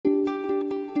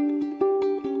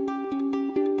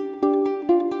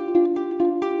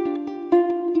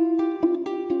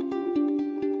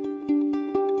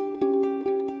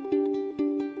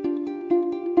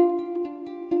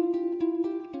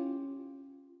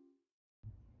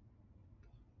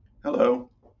Hello,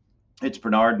 it's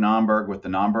Bernard Nomberg with the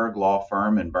Nomberg Law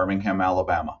Firm in Birmingham,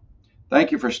 Alabama.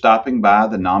 Thank you for stopping by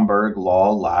the Nomberg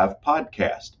Law Live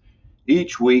podcast.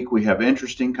 Each week we have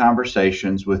interesting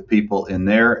conversations with people in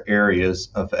their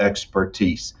areas of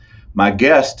expertise. My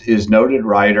guest is noted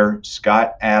writer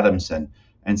Scott Adamson,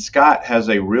 and Scott has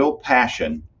a real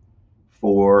passion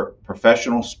for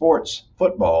professional sports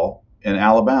football in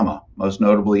Alabama, most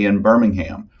notably in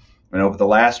Birmingham. And over the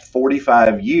last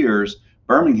 45 years,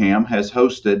 Birmingham has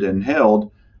hosted and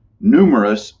held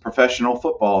numerous professional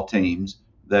football teams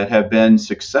that have been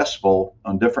successful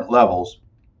on different levels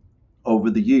over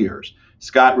the years.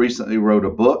 Scott recently wrote a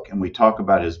book, and we talk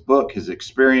about his book, his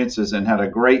experiences, and had a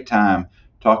great time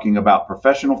talking about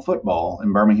professional football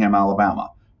in Birmingham,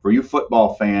 Alabama. For you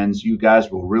football fans, you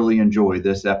guys will really enjoy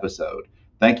this episode.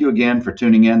 Thank you again for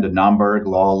tuning in to Nomberg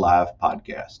Law Live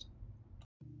podcast.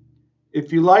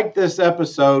 If you like this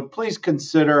episode, please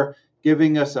consider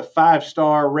giving us a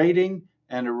 5-star rating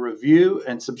and a review,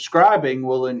 and subscribing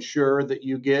will ensure that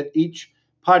you get each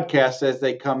podcast as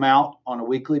they come out on a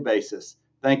weekly basis.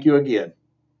 Thank you again.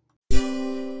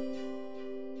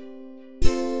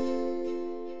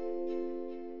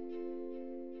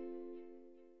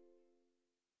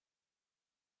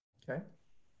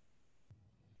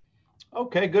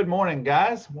 Okay, good morning,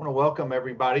 guys. I want to welcome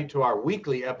everybody to our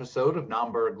weekly episode of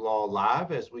Nomberg Law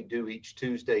Live, as we do each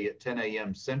Tuesday at 10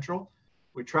 a.m. Central.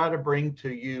 We try to bring to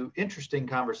you interesting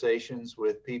conversations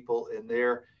with people in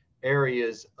their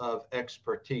areas of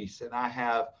expertise. And I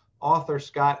have author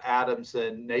Scott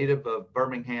Adamson, native of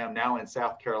Birmingham, now in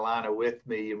South Carolina, with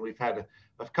me. And we've had a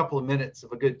couple of minutes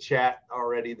of a good chat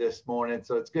already this morning.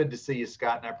 So it's good to see you,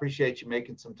 Scott, and I appreciate you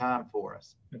making some time for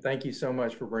us. Thank you so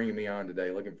much for bringing me on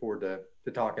today. Looking forward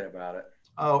to talking about it.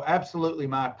 Oh, absolutely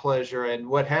my pleasure. And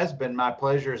what has been my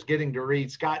pleasure is getting to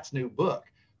read Scott's new book,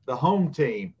 The Home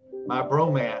Team, My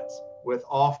Bromance with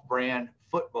Off-Brand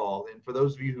Football. And for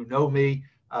those of you who know me,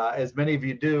 as many of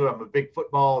you do, I'm a big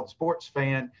football and sports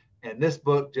fan. And this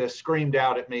book just screamed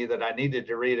out at me that I needed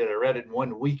to read it. I read it in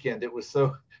one weekend. It was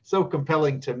so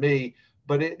compelling to me.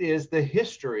 But it is the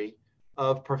history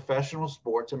of professional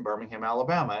sports in Birmingham,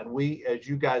 Alabama. And we, as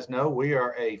you guys know, we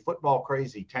are a football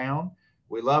crazy town.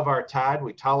 We love our Tide.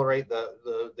 We tolerate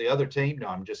the other team. No,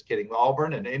 I'm just kidding.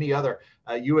 Auburn and any other.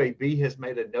 UAB has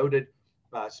made a noted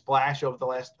splash over the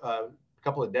last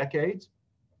couple of decades.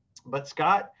 But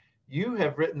Scott, you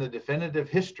have written the definitive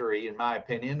history, in my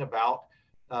opinion, about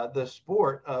the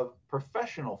sport of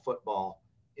professional football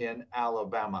in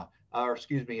Alabama,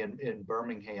 in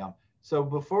Birmingham. So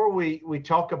before we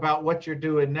talk about what you're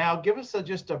doing now, give us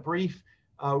just a brief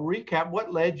recap.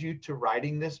 What led you to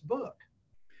writing this book?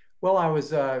 Well, I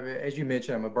was, as you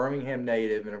mentioned, I'm a Birmingham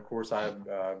native. And of course, I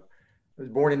was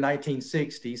born in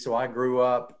 1960. So I grew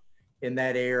up in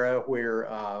that era where,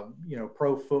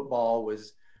 pro football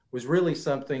was really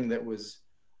something that was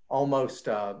almost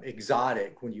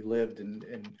exotic when you lived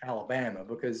in Alabama,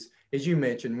 because as you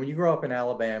mentioned, when you grow up in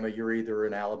Alabama, you're either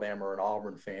an Alabama or an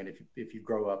Auburn fan if you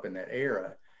grow up in that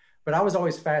era. But I was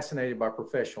always fascinated by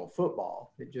professional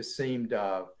football. It just seemed,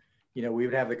 we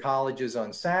would have the colleges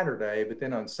on Saturday, but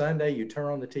then on Sunday you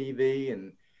turn on the TV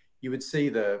and you would see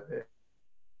the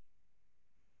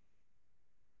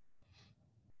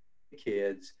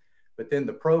kids, but then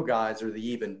the pro guys are the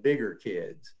even bigger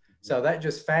kids. So that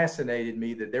just fascinated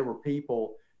me that there were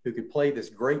people who could play this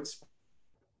great sport.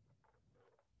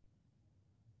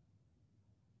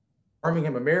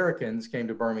 Birmingham Americans came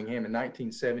to Birmingham in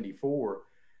 1974.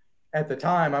 At the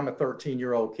time, I'm a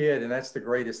 13-year-old kid, and that's the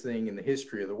greatest thing in the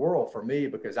history of the world for me,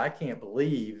 because I can't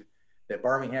believe that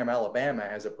Birmingham, Alabama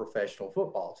has a professional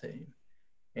football team.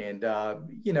 And,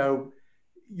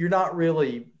 you're not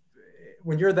really,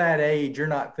 when you're that age, you're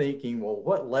not thinking, well,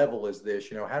 what level is this?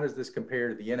 How does this compare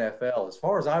to the NFL? As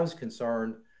far as I was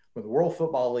concerned, when the World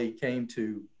Football League came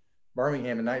to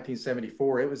Birmingham in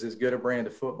 1974, it was as good a brand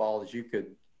of football as you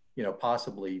could,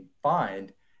 possibly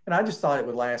find. And I just thought it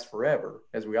would last forever,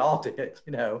 as we all did,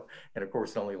 and of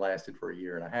course it only lasted for a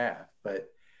year and a half.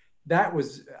 But I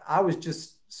was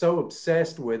just so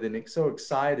obsessed with and so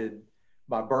excited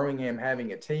by Birmingham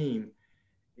having a team.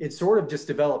 It sort of just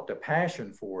developed a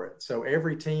passion for it. So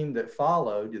every team that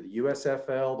followed, the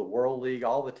USFL, the World League,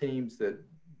 all the teams that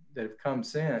have come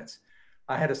since,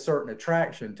 I had a certain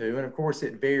attraction to. And of course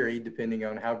it varied depending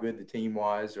on how good the team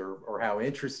was or how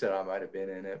interested I might have been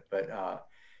in it. But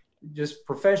just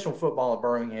professional football in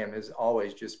Birmingham has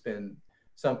always just been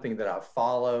something that I've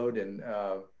followed. And,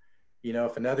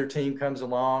 if another team comes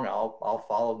along, I'll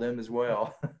follow them as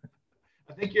well.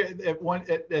 I think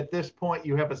at this point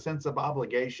you have a sense of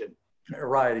obligation.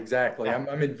 Right, exactly. I'm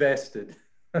invested.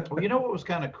 Well, what was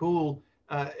kind of cool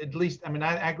at least, I mean,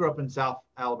 I grew up in South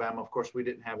Alabama. Of course, we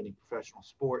didn't have any professional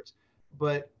sports,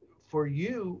 but for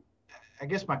you, I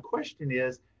guess my question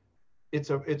is, it's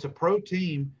a pro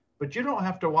team, but you don't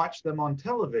have to watch them on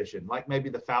television, like maybe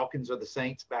the Falcons or the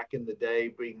Saints back in the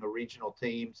day, being the regional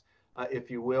teams, if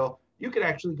you will. You could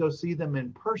actually go see them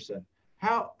in person.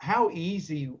 How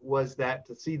easy was that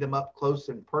to see them up close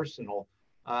and personal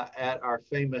at our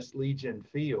famous Legion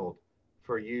Field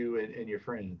for you and your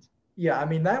friends? Yeah, I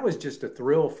mean, that was just a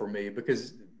thrill for me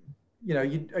because,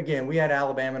 again, we had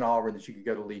Alabama and Auburn that you could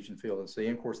go to Legion Field and see.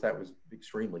 And of course, that was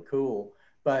extremely cool.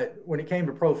 But when it came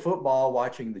to pro football,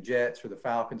 watching the Jets or the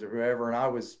Falcons or whoever, and I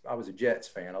was a Jets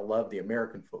fan. I love the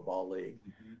American Football League.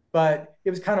 Mm-hmm. But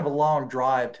it was kind of a long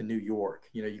drive to New York.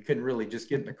 You couldn't really just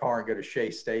get in the car and go to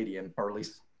Shea Stadium, or at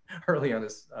least early on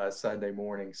a Sunday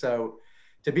morning. So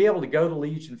to be able to go to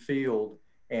Legion Field,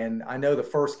 and I know the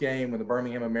first game when the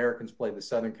Birmingham Americans played the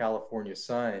Southern California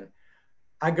Sun,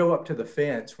 I go up to the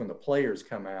fence when the players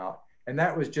come out. And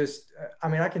that was just, I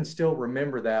mean, I can still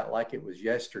remember that like it was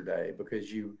yesterday, because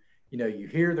you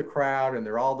hear the crowd and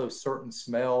there are all those certain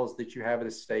smells that you have at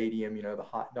a stadium, the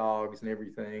hot dogs and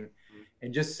everything. Mm-hmm.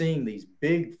 And just seeing these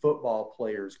big football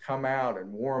players come out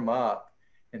and warm up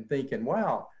and thinking,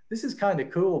 wow, this is kind of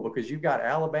cool, because you've got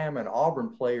Alabama and Auburn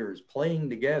players playing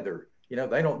together.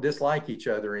 They don't dislike each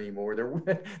other anymore.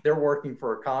 They're working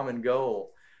for a common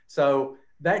goal. So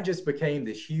that just became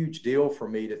this huge deal for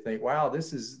me to think, wow,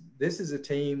 this is a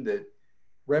team that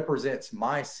represents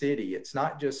my city. It's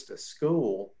not just a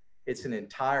school, it's an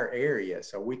entire area.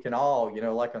 So we can all,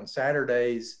 like on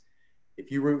Saturdays, if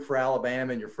you root for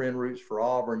Alabama and your friend roots for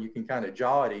Auburn, you can kind of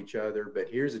jaw at each other, but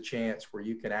here's a chance where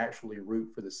you can actually root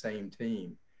for the same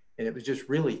team. And it was just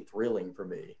really thrilling for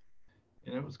me.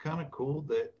 And it was kind of cool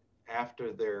that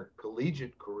after their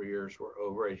collegiate careers were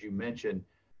over, as you mentioned,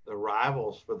 the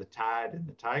rivals for the Tide and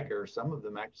the Tigers, some of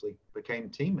them actually became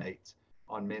teammates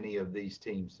on many of these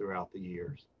teams throughout the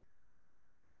years.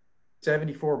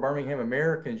 74 Birmingham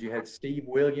Americans, you had Steve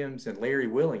Williams and Larry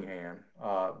Willingham,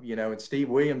 and Steve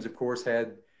Williams, of course,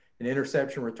 had an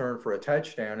interception return for a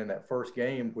touchdown in that first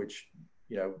game, which,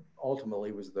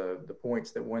 ultimately was the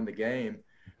points that won the game.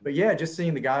 But yeah, just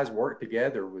seeing the guys work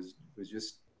together was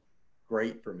just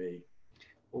great for me.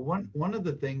 Well, one of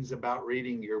the things about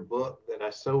reading your book that I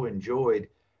so enjoyed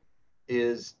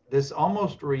is this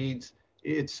almost reads,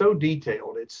 it's so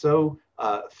detailed, it's so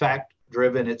fact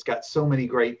driven, it's got so many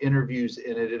great interviews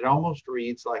in it. It almost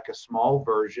reads like a small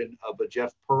version of a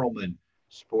Jeff Pearlman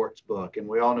sports book. And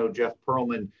we all know Jeff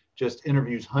Pearlman just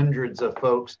interviews hundreds of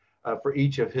folks for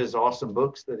each of his awesome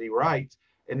books that he writes.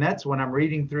 And that's when I'm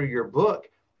reading through your book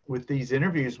with these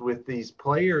interviews with these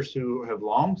players who have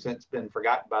long since been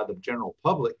forgotten by the general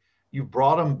public. You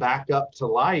brought them back up to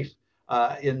life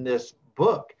in this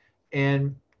book.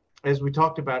 And as we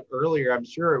talked about earlier, I'm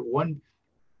sure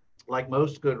like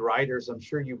most good writers, I'm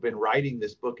sure you've been writing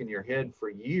this book in your head for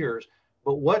years,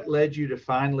 but what led you to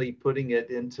finally putting it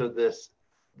into this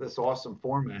awesome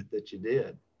format that you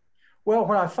did? Well,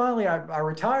 when I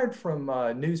retired from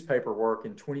newspaper work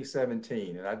in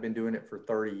 2017, and I've been doing it for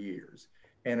 30 years.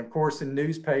 And of course, in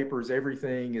newspapers,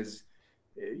 everything is,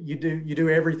 you do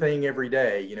everything every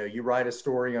day. You write a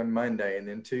story on Monday, and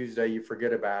then Tuesday you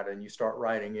forget about it and you start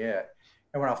writing it.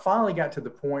 And when I finally got to the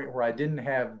point where I didn't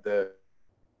have a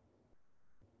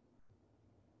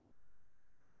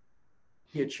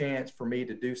chance for me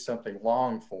to do something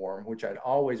long form, which I'd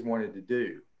always wanted to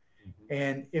do. Mm-hmm.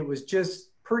 And it was just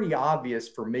pretty obvious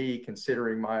for me,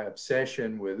 considering my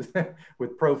obsession with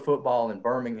pro football in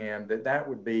Birmingham, that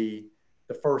would be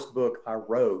the first book I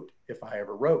wrote if I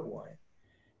ever wrote one.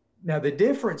 Now, the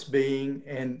difference being,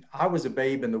 and I was a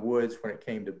babe in the woods when it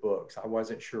came to books. I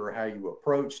wasn't sure how you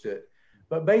approached it,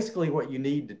 but basically what you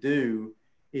need to do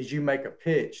is you make a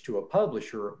pitch to a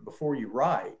publisher before you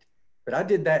write. But I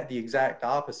did that the exact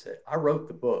opposite. I wrote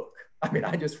the book. I mean,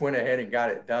 I just went ahead and got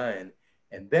it done,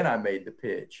 and then I made the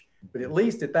pitch. But at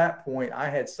least at that point, I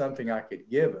had something I could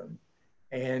give them.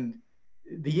 And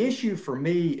the issue for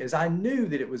me is I knew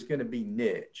that it was going to be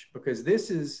niche, because this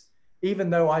is,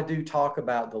 even though I do talk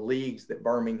about the leagues that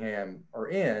Birmingham are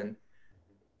in,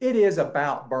 it is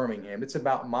about Birmingham. It's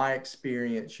about my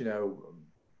experience,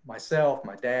 myself,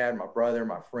 my dad, my brother,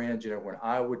 my friends,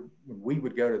 when we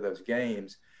would go to those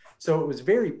games. So it was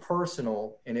very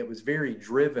personal, and it was very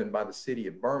driven by the city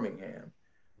of Birmingham.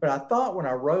 But I thought when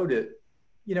I wrote it,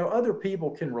 other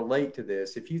people can relate to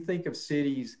this. If you think of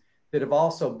cities that have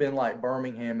also been like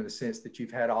Birmingham in the sense that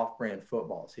you've had off-brand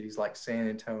football, cities like San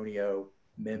Antonio,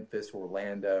 Memphis,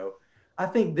 Orlando, I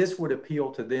think this would appeal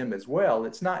to them as well.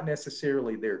 It's not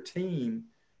necessarily their team,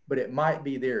 but it might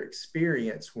be their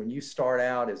experience when you start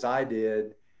out, as I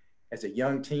did, as a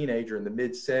young teenager in the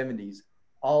mid 70s,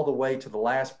 all the way to the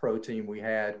last pro team we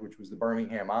had, which was the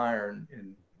Birmingham Iron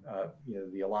in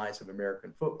the Alliance of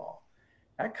American Football.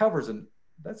 That covers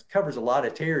a lot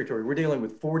of territory. We're dealing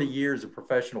with 40 years of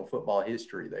professional football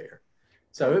history there.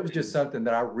 So it was just something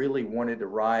that I really wanted to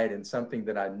write, and something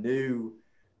that I knew,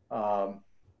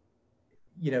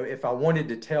 if I wanted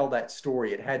to tell that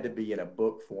story, it had to be in a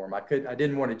book form. I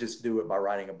didn't want to just do it by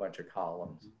writing a bunch of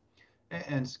columns.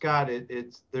 And Scott,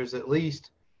 there's at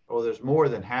least, or there's more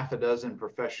than half a dozen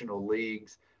professional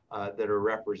leagues that are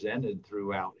represented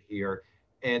throughout here.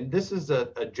 And this is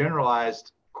a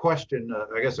generalized question,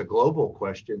 I guess a global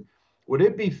question. Would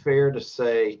it be fair to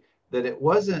say that it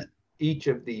wasn't each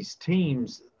of these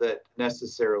teams that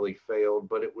necessarily failed,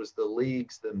 but it was the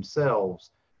leagues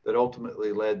themselves that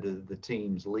ultimately led to the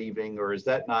teams leaving? Or is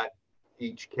that not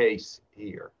each case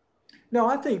here? No,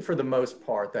 I think for the most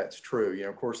part, that's true.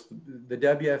 Of course, the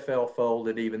WFL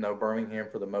folded, even though Birmingham,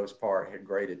 for the most part, had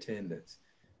great attendance.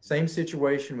 Same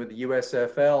situation with the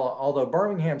USFL, although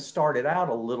Birmingham started out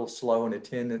a little slow in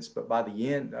attendance, but by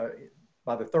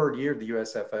the third year of the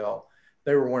USFL,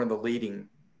 they were one of the leading,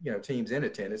 teams in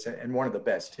attendance, and one of the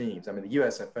best teams. I mean, the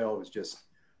USFL was just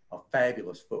a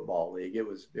fabulous football league. It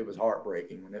was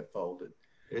heartbreaking when it folded.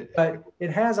 But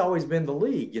it has always been the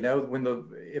league.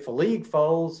 If a league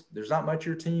folds, there's not much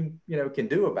your team, can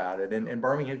do about it. And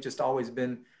Birmingham's just always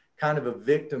been kind of a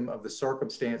victim of the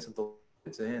circumstance of the league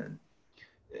it's in.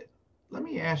 Let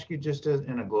me ask you, just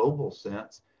in a global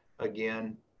sense,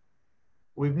 again,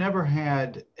 we've never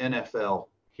had NFL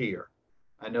here.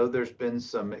 I know there's been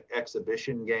some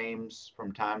exhibition games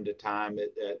from time to time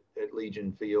at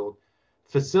Legion Field.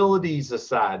 Facilities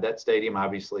aside, that stadium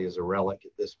obviously is a relic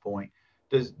at this point.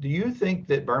 Do you think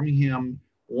that Birmingham,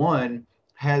 one,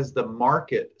 has the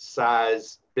market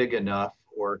size big enough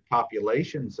or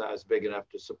population size big enough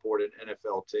to support an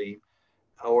NFL team?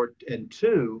 And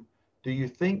two, do you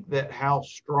think that how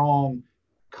strong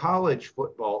college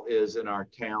football is in our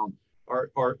town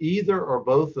are either or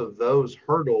both of those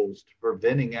hurdles to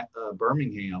preventing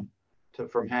Birmingham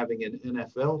from having an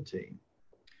NFL team?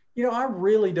 I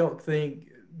really don't think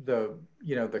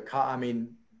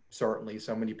certainly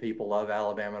so many people love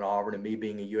Alabama and Auburn, and me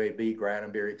being a UAB grad,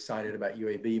 I'm very excited about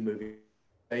UAB moving to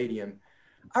the stadium.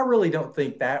 I really don't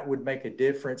think that would make a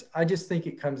difference. I just think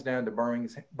it comes down to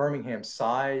Birmingham's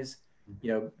size,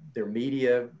 their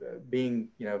media being,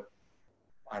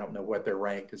 I don't know what they're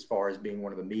ranked as far as being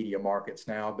one of the media markets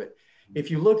now, but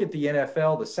if you look at the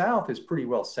NFL, the South is pretty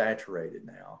well saturated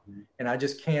now. And I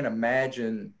just can't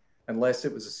imagine, unless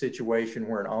it was a situation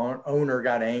where an owner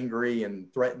got angry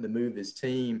and threatened to move his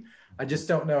team, I just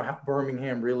don't know how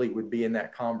Birmingham really would be in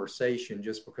that conversation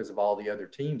just because of all the other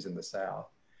teams in the South.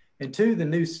 And two, the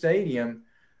new stadium,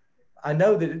 I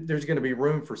know that there's going to be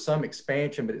room for some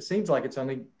expansion, but it seems like it's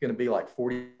only going to be like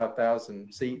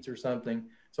 45,000 seats or something.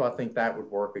 So I think that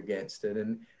would work against it.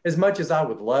 And as much as I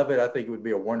would love it, I think it would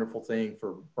be a wonderful thing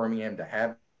for Birmingham to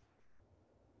have.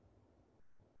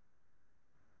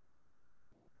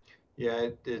 Yeah,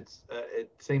 it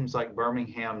seems like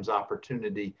Birmingham's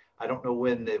opportunity, I don't know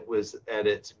when it was at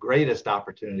its greatest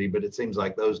opportunity, but it seems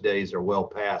like those days are well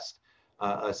past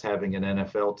us having an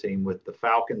NFL team with the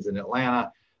Falcons in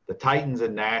Atlanta, the Titans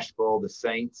in Nashville, the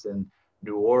Saints in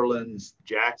New Orleans,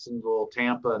 Jacksonville,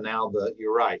 Tampa. Now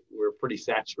you're right, we're pretty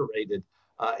saturated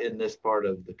in this part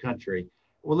of the country.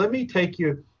 Well, let me take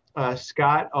you,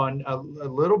 Scott, on a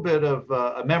little bit of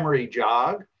a memory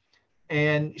jog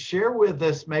and share with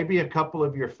us maybe a couple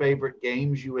of your favorite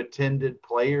games you attended,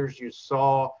 players you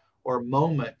saw, or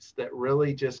moments that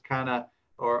really just kind of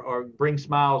or bring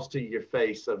smiles to your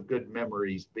face of good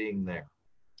memories being there.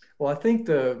 Well, I think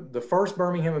the first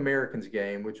Birmingham Americans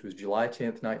game, which was July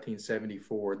 10th,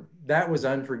 1974, that was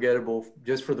unforgettable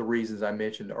just for the reasons I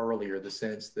mentioned earlier, the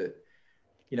sense that,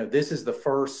 this is the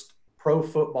first pro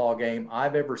football game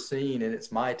I've ever seen, and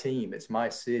it's my team, it's my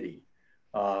city.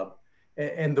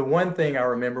 And the one thing I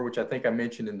remember, which I think I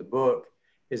mentioned in the book,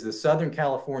 is the Southern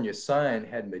California Sun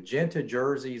had magenta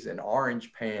jerseys and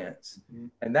orange pants. Mm-hmm.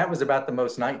 And that was about the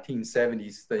most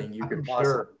 1970s thing you could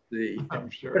possibly see. I'm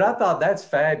sure. But I thought that's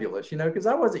fabulous, because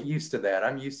I wasn't used to that.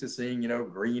 I'm used to seeing,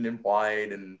 green and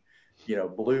white and,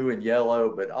 blue and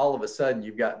yellow. But all of a sudden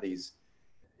you've got these,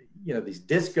 these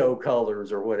disco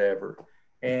colors or whatever.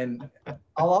 And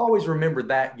I'll always remember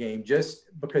that game just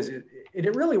because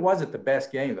it really wasn't the best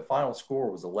game. The final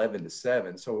score was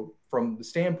 11-7. So from the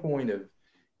standpoint of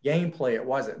gameplay, it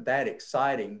wasn't that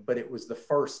exciting, but it was the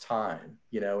first time,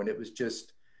 and it was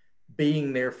just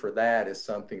being there for that is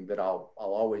something that I'll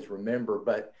always remember.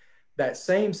 But That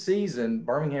same season,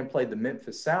 Birmingham played the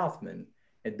Memphis Southmen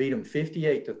and beat them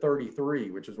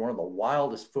 58-33, which was one of the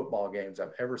wildest football games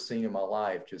I've ever seen in my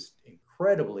life. Just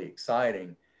incredibly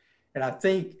exciting. And I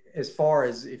think as far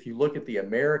as if you look at the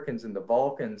Americans and the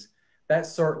Vulcans,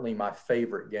 that's certainly my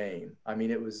favorite game. I mean,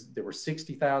 there were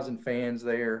 60,000 fans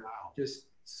there, Wow. just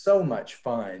so much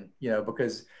fun,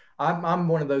 because I'm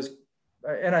one of those,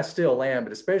 and I still am,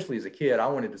 but especially as a kid, I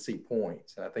wanted to see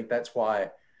points. And I think that's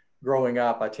why growing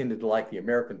up, I tended to like the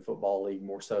American Football League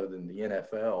more so than the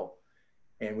NFL.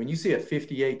 And when you see a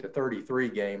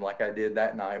 58-33 game like I did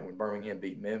that night when Birmingham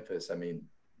beat Memphis, I mean,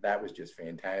 that was just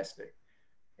fantastic.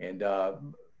 And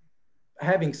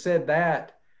having said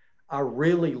that, I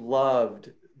really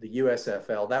loved the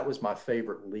USFL. That was my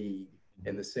favorite league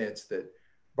in the sense that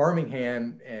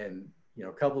Birmingham and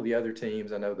a couple of the other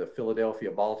teams, I know the Philadelphia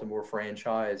Baltimore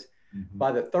franchise,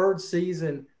 by the third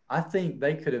season, I think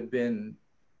they could have been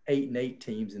 8-8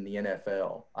 teams in the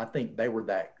NFL. I think they were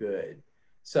that good.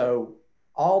 So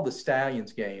all the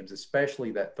Stallions games,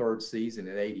 especially that third season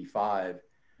in '85,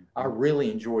 I really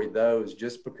enjoyed those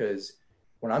just because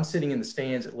when I'm sitting in the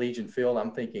stands at Legion Field,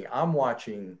 I'm thinking I'm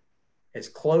watching as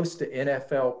close to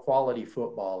NFL quality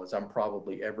football as I'm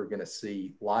probably ever going to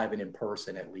see live and in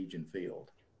person at Legion Field.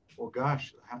 Well,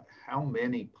 gosh, how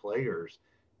many players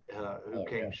who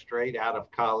came straight out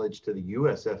of college to the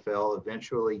USFL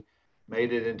eventually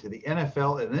made it into the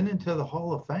NFL and then into the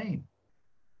Hall of Fame?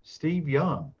 Steve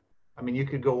Young. I mean, you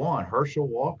could go on. Herschel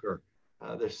Walker.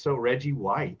 There's Reggie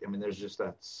White. I mean, there's just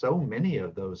so many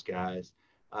of those guys.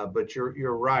 But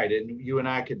you're right, and you and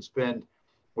I could spend.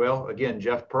 Well, again,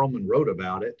 Jeff Pearlman wrote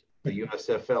about it, the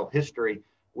USFL history.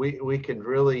 We can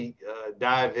really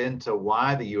dive into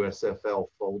why the USFL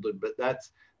folded, but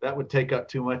that would take up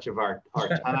too much of our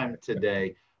time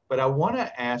today. But I want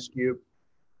to ask you,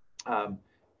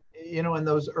 in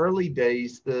those early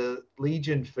days, the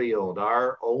Legion Field,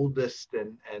 our oldest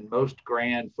and most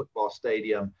grand football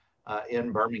stadium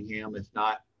in Birmingham, if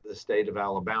not the state of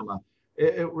Alabama,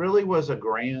 it really was a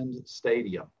grand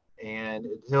stadium, and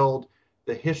it held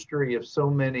the history of so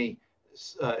many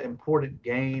important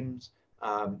games,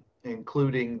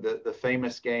 including the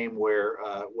famous game where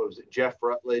Jeff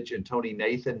Rutledge and Tony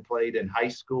Nathan played in high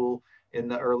school in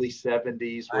the early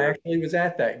 70s. I actually was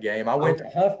at that game. I went to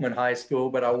Huffman High School,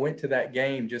 but I went to that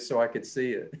game just so I could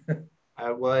see it.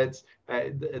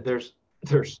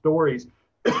 There's stories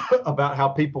about how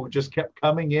people just kept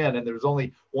coming in, and there was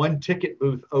only one ticket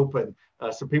booth open,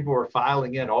 so people were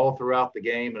filing in all throughout the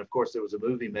game. And of course, there was a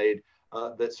movie made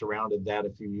that surrounded that a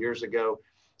few years ago.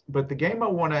 But the game I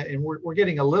want to, and we're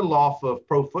getting a little off of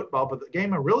pro football, but the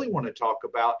game I really want to talk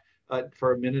about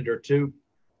for a minute or two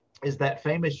is that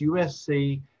famous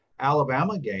USC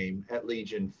Alabama game at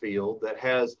Legion Field that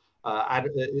has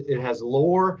it has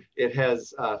lore, it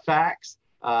has facts.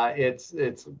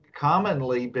 It's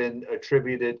commonly been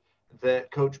attributed that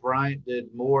Coach Bryant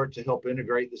did more to help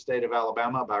integrate the state of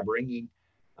Alabama by bringing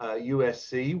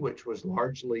USC, which was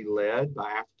largely led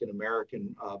by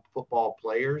African-American football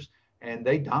players, and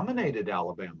they dominated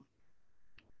Alabama.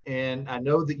 And I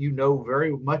know that you know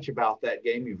very much about that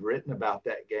game. You've written about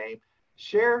that game.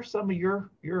 Share some of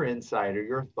your insight or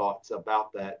your thoughts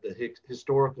about that, the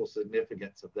historical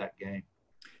significance of that game.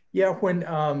 Yeah, when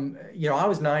I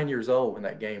was 9 years old when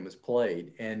that game was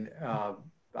played, and I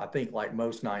think like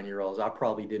most 9-year-olds, I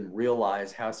probably didn't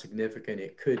realize how significant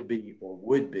it could be or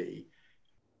would be.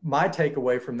 My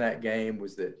takeaway from that game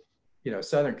was that,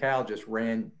 Southern Cal just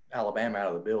ran Alabama out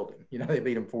of the building. They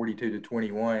beat them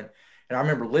 42-21. And I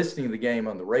remember listening to the game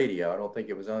on the radio. I don't think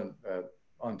it was on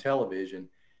television,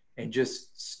 and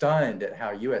just stunned at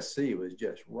how USC was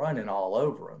just running all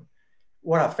over them.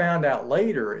 What I found out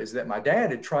later is that my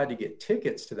dad had tried to get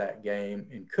tickets to that game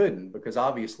and couldn't, because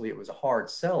obviously it was a hard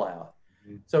sellout.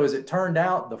 Mm-hmm. So as it turned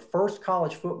out, the first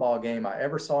college football game I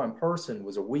ever saw in person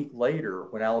was a week later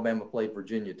when Alabama played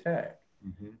Virginia Tech.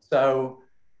 Mm-hmm. So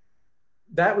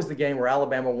that was the game where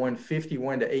Alabama won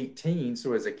 51-18.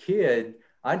 So as a kid,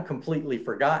 I'd completely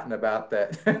forgotten about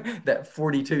that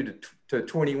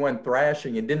 42-21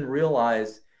 thrashing and didn't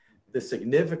realize the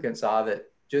significance of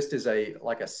it just as an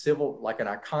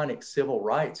iconic civil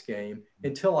rights game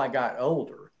until I got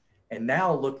older. And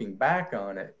now looking back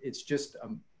on it, it's just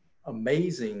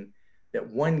amazing that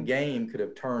one game could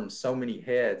have turned so many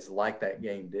heads like that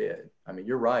game did. I mean,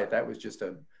 you're right. That was just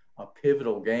a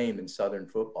pivotal game in Southern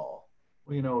football.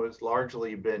 Well, it's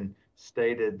largely been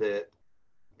stated that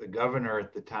the governor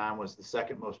at the time was the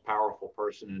second most powerful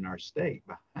person in our state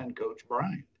behind Coach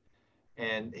Bryant.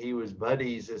 And he was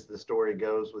buddies, as the story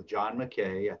goes, with John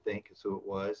McKay, I think is who it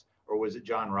was. Or was it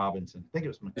John Robinson? I think it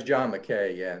was John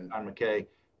McKay, yeah. John McKay.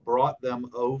 brought them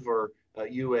over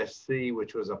USC,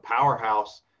 which was a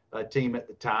powerhouse team at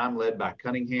the time, led by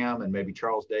Cunningham and maybe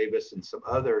Charles Davis and some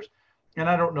others. And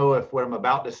I don't know if what I'm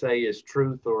about to say is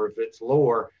truth or if it's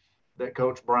lore, that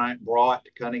Coach Bryant brought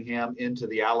Cunningham into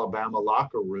the Alabama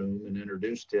locker room and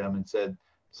introduced him and said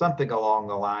something along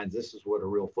the lines, this is what a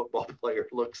real football player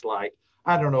looks like.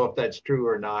 I don't know if that's true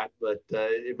or not, but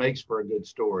it makes for a good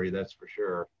story, that's for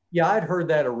sure. Yeah, I'd heard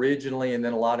that originally, and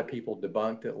then a lot of people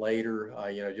debunked it later,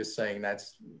 just saying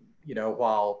that's,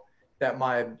 while that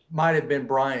might have been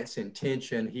Bryant's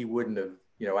intention, he wouldn't have,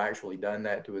 actually done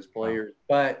that to his players.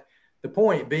 But the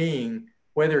point being,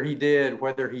 whether he did,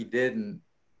 whether he didn't,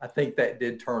 I think that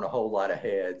did turn a whole lot of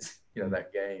heads,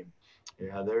 that game.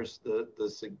 Yeah, there's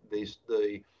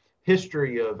the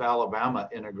history of Alabama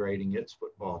integrating its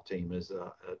football team is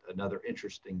another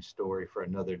interesting story for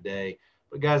another day.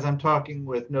 But guys, I'm talking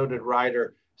with noted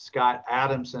writer Scott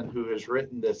Adamson, who has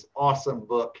written this awesome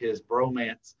book, his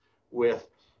bromance with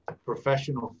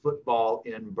professional football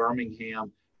in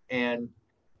Birmingham. And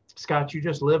Scott, you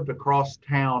just lived across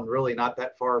town, really not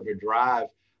that far of a drive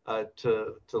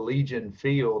to Legion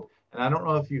Field. And I don't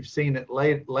know if you've seen it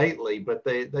lately, but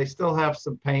they still have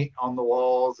some paint on the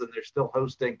walls, and they're still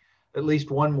hosting at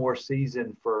least one more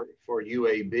season for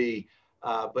UAB.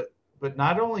 But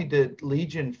not only did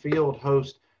Legion Field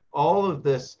host all of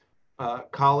this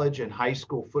college and high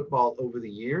school football over the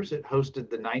years, it hosted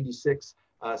the 96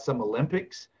 some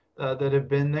Olympics that have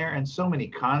been there, and so many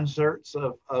concerts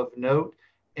of note.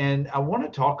 And I want to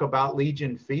talk about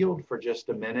Legion Field for just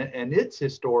a minute and its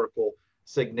historical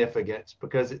significance,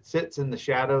 because it sits in the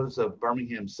shadows of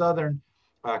Birmingham Southern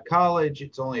College.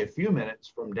 It's only a few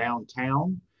minutes from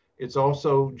downtown. It's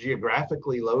also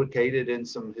geographically located in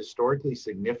some historically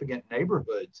significant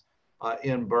neighborhoods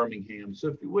in Birmingham. So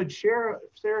if you would share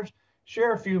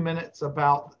a few minutes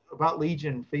about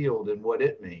Legion Field and what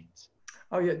it means.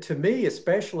 Oh yeah, to me,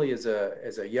 especially as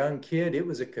a young kid, it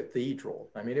was a cathedral.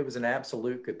 I mean, it was an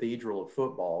absolute cathedral of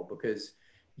football, because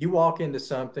you walk into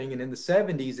something, and in the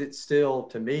 70s, it still,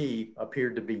 to me,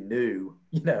 appeared to be new,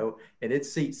 and it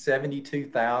seats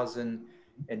 72,000,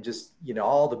 and just,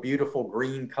 all the beautiful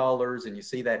green colors, and you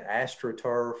see that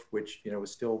AstroTurf, which,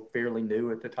 was still fairly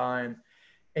new at the time.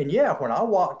 And yeah, when I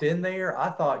walked in there, I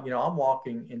thought, I'm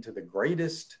walking into the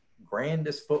grandest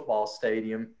football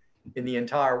stadium in the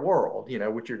entire world,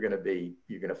 which you're going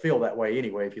to feel that way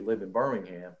anyway if you live in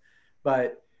Birmingham.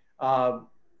 But, I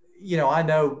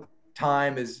know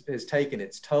time has taken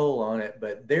its toll on it,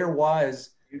 but there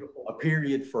was a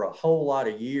period for a whole lot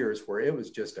of years where it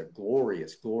was just a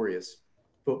glorious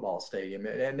football stadium.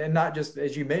 And not just,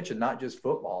 as you mentioned, not just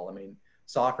football. I mean,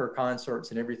 soccer,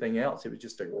 concerts, and everything else. It was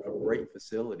just a great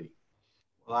facility.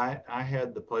 Well, I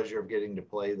had the pleasure of getting to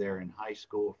play there in high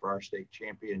school for our state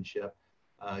championship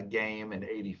game in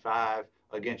 '85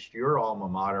 against your alma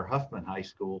mater, Huffman High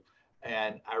School.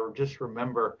 And I just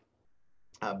remember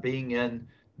being in,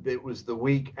 it was the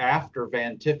week after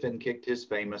Van Tiffen kicked his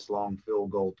famous long field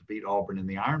goal to beat Auburn in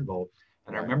the Iron Bowl.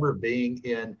 And I remember being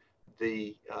in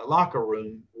the locker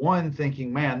room,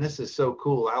 thinking, man, this is so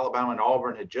cool. Alabama and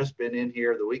Auburn had just been in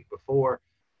here the week before.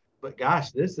 But gosh,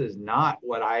 this is not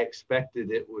what I expected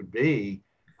it would be.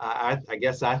 I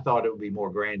guess I thought it would be more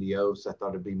grandiose. I thought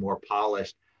it'd be more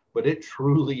polished, but it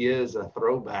truly is a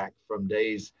throwback from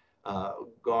days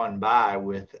gone by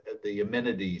with the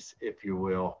amenities, if you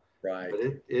will. Right. But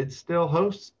it still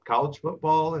hosts college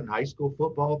football and high school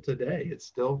football today. It's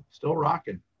still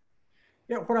rocking.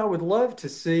 Yeah, what I would love to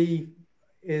see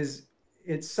is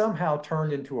it's somehow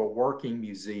turned into a working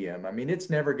museum. I mean, it's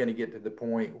never going to get to the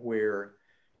point where,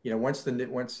 once the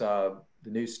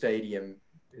new stadium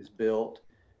is built,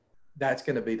 that's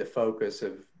going to be the focus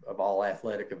of all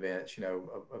athletic events,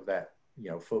 of that,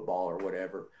 football or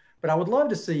whatever. But I would love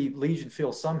to see Legion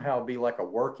Field somehow be like a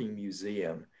working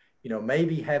museum,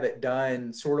 maybe have it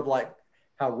done sort of like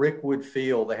how Rickwood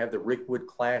Field, they have the Rickwood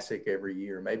Classic every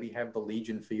year, maybe have the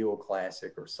Legion Field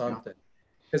Classic or something.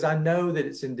 Because I know that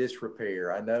it's in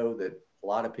disrepair. I know that a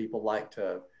lot of people like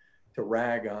to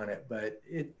rag on it, but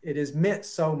it has meant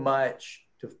so much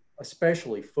to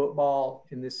especially football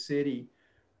in this city.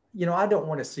 I don't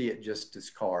want to see it just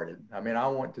discarded. I mean, I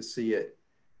want to see it,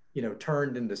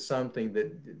 turned into something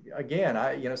that,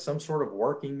 again, some sort of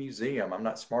working museum. I'm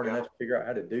not smart enough to figure out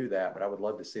how to do that, but I would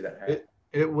love to see that happen.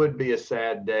 It would be a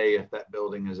sad day if that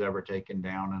building is ever taken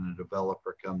down and a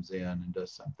developer comes in and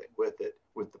does something with it,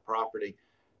 with the property.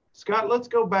 Scott, let's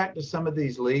go back to some of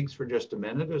these leagues for just a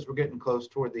minute as we're getting close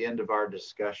toward the end of our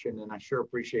discussion. And I sure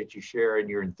appreciate you sharing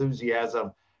your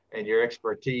enthusiasm and your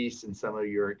expertise and some of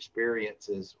your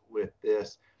experiences with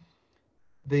this.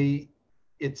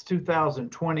 It's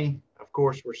 2020. Of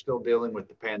course, we're still dealing with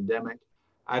the pandemic.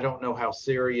 I don't know how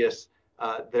serious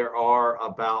there are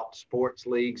about sports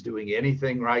leagues doing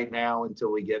anything right now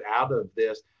until we get out of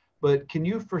this. But can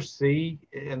you foresee,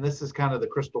 and this is kind of the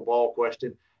crystal ball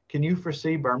question, can you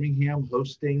foresee Birmingham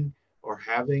hosting or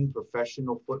having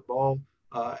professional football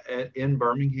in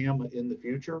Birmingham in the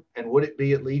future? And would it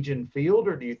be at Legion Field,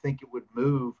 or do you think it would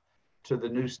move to the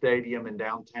new stadium in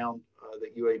downtown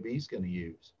that UAB is going to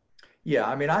use? Yeah,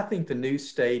 I mean, I think the new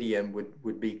stadium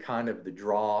would be kind of the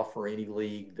draw for any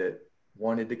league that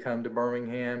wanted to come to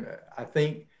Birmingham. I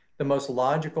think the most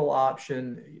logical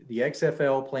option, the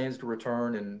XFL plans to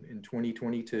return in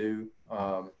 2022.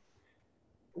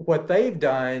 What they've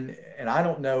done, and I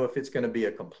don't know if it's going to be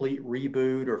a complete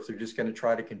reboot or if they're just going to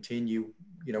try to continue,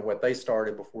 you know, what they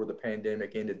started before the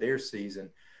pandemic ended their season,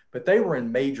 but they were in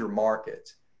major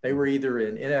markets. They were either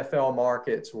in NFL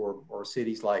markets or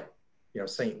cities like, you know,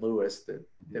 St. Louis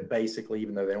that basically,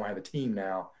 even though they don't have a team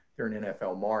now, they're an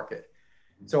NFL market.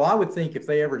 So I would think if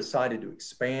they ever decided to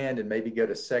expand and maybe go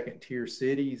to second tier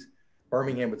cities,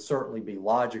 Birmingham would certainly be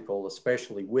logical,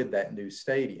 especially with that new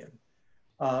stadium.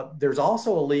 There's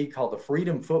also a league called the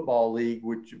Freedom Football League,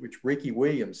 which Ricky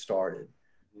Williams started.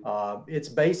 It's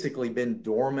basically been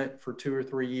dormant for 2 or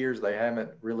 3 years. They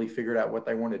haven't really figured out what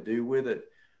they want to do with it.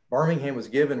 Birmingham was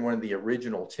given one of the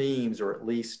original teams, or at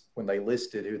least when they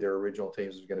listed who their original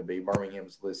teams was going to be, Birmingham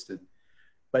was listed,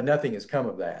 but nothing has come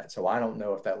of that. So I don't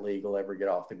know if that league will ever get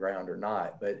off the ground or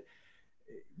not. But,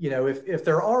 you know, if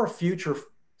there are future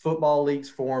football leagues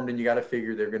formed, and you got to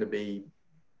figure they're going to be,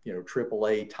 you know,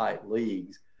 AAA type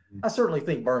leagues, I certainly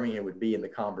think Birmingham would be in the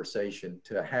conversation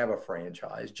to have a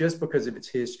franchise just because of its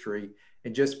history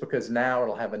and just because now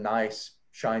it'll have a nice,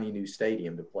 shiny new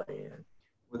stadium to play in.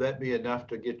 Would that be enough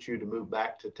to get you to move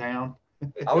back to town?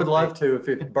 I would love to.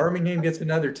 If Birmingham gets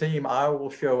another team, I will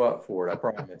show up for it. I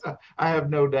promise. I have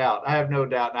no doubt. I have no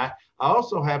doubt. And I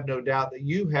also have no doubt that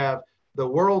you have the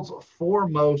world's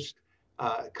foremost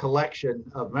collection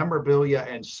of memorabilia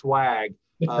and swag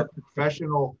of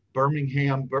professional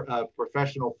Birmingham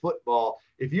professional football.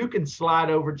 If you can slide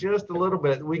over just a little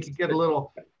bit, we could get a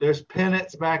little, there's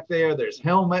pennants back there. There's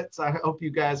helmets. I hope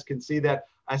you guys can see that.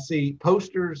 I see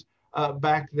posters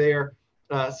back there.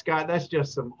 Scott, that's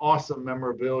just some awesome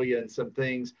memorabilia and some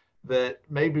things that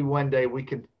maybe one day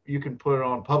you can put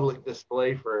on public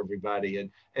display for everybody.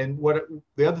 And what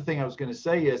the other thing I was going to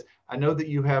say is, I know that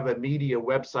you have a media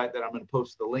website that I'm going to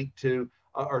post the link to.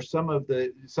 Are some of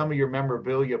your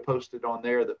memorabilia posted on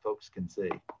there that folks can see?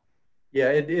 Yeah,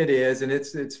 it is, and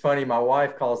it's funny. My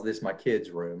wife calls this my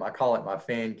kids' room. I call it my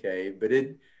fan cave, but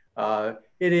it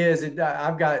is.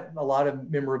 I've got a lot of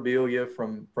memorabilia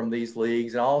from these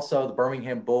leagues, and also the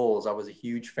Birmingham Bulls. I was a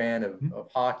huge fan of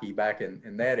hockey back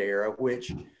in that era,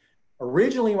 which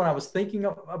originally when I was thinking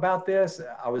about this,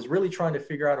 I was really trying to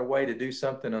figure out a way to do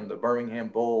something on the Birmingham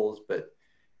Bulls, but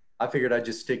I figured I'd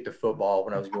just stick to football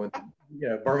when I was going through, you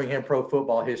know, Birmingham pro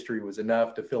football history was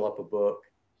enough to fill up a book.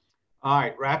 All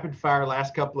right, rapid fire,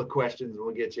 last couple of questions, and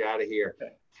we'll get you out of here.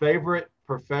 Okay. Favorite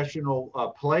professional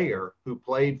player who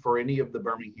played for any of the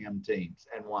Birmingham teams,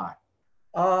 and why?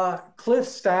 Cliff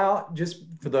Stout, just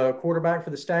for the quarterback for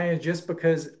the Stallions, just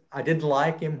because I didn't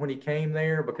like him when he came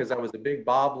there because I was a big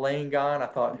Bob Lane guy, and I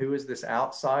thought, who is this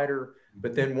outsider?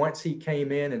 But then once he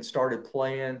came in and started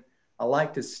playing, I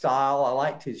liked his style. I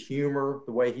liked his humor,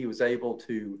 the way he was able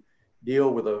to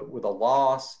deal with a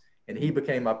loss, and he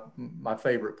became my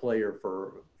favorite player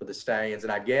for the Stallions.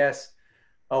 And I guess,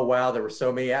 oh wow, there were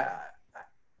so many.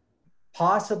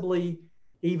 Possibly,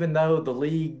 even though the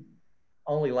league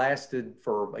only lasted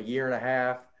for a year and a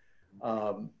half,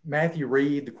 Matthew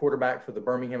Reed, the quarterback for the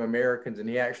Birmingham Americans, and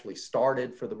he actually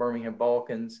started for the Birmingham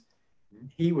Balkans.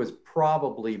 He was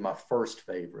probably my first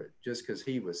favorite just because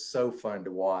he was so fun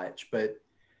to watch. But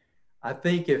I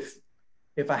think if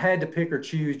I had to pick or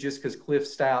choose, just because Cliff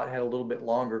Stout had a little bit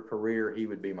longer career, he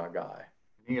would be my guy.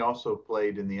 He also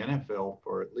played in the NFL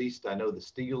for, at least I know, the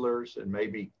Steelers and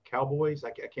maybe Cowboys. I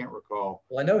can't recall.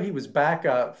 Well, I know he was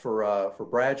backup for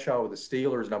Bradshaw with the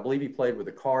Steelers, and I believe he played with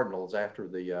the Cardinals after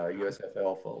the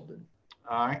USFL folded.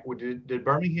 All right. Well, did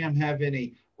Birmingham have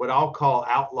any what I'll call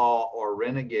outlaw or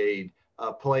renegade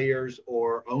players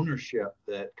or ownership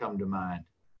that come to mind?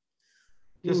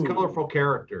 Just colorful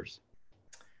characters.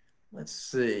 Let's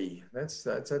see. That's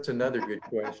another good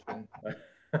question.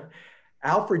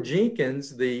 Alfred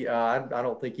Jenkins, I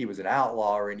don't think he was an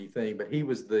outlaw or anything, but he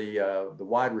was the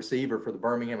wide receiver for the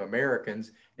Birmingham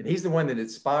Americans, and he's the one that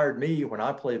inspired me when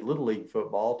I played Little League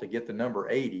football to get the number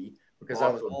 80 because awesome.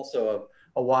 I was also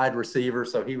a wide receiver,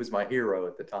 so he was my hero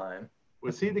at the time.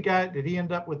 Was he the guy? Did he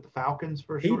end up with the Falcons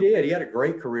for? He did. He had a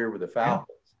great career with the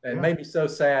Falcons. And it made me so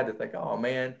sad to think, oh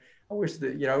man, I wish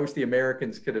the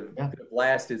Americans could have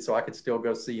lasted so I could still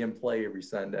go see him play every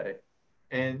Sunday.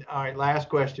 And all right, last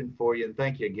question for you, and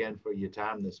thank you again for your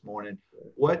time this morning.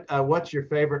 What's your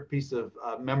favorite piece of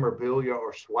memorabilia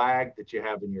or swag that you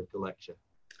have in your collection?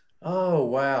 Oh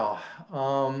wow.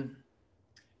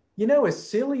 As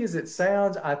silly as it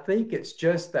sounds, I think it's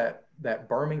just that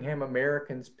Birmingham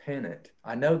Americans pennant.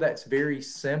 I know that's very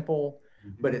simple,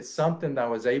 but it's something that I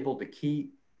was able to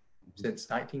keep since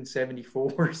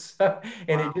 1974.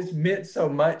 And it just meant so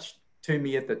much to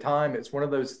me at the time. It's one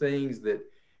of those things that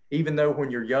even though when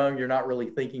you're young, you're not really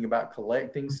thinking about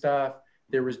collecting stuff,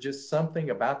 there was just something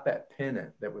about that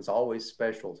pennant that was always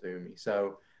special to me.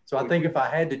 So I think if I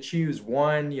had to choose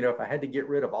one, if I had to get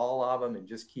rid of all of them and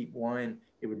just keep one,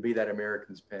 it would be that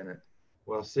American's pennant.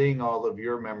 Well, seeing all of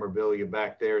your memorabilia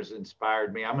back there has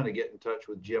inspired me. I'm going to get in touch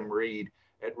with Jim Reed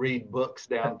at Reed Books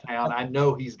downtown. I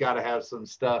know he's got to have some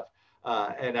stuff.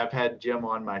 And I've had Jim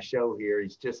on my show here.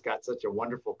 He's just got such a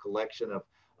wonderful collection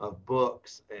of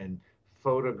books and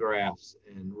photographs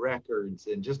and records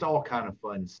and just all kind of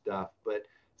fun stuff. But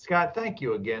Scott, thank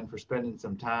you again for spending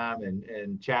some time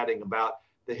and chatting about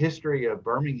the history of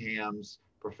Birmingham's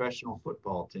professional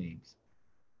football teams.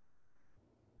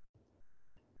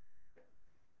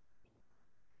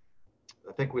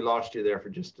 I think we lost you there for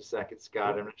just a second,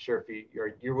 Scott. I'm not sure if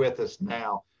you're with us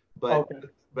now, but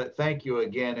thank you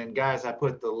again. And guys, I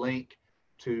put the link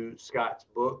to Scott's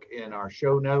book in our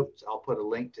show notes. I'll put a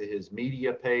link to his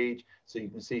media page so you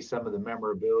can see some of the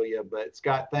memorabilia. But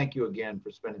Scott, thank you again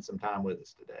for spending some time with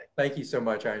us today. Thank you so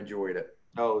much. I enjoyed it.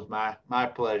 Oh, it was my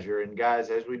pleasure. And guys,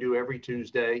 as we do every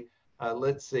Tuesday,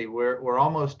 let's see, we're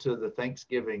almost to the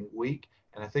Thanksgiving week,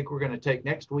 and I think we're going to take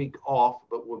next week off,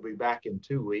 but we'll be back in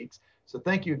 2 weeks. So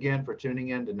thank you again for tuning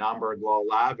in to Naumburg Law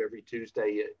Live every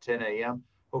Tuesday at 10 a.m.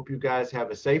 Hope you guys have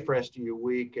a safe rest of your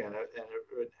week and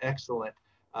an excellent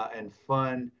and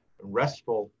fun and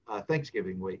restful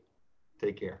Thanksgiving week.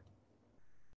 Take care.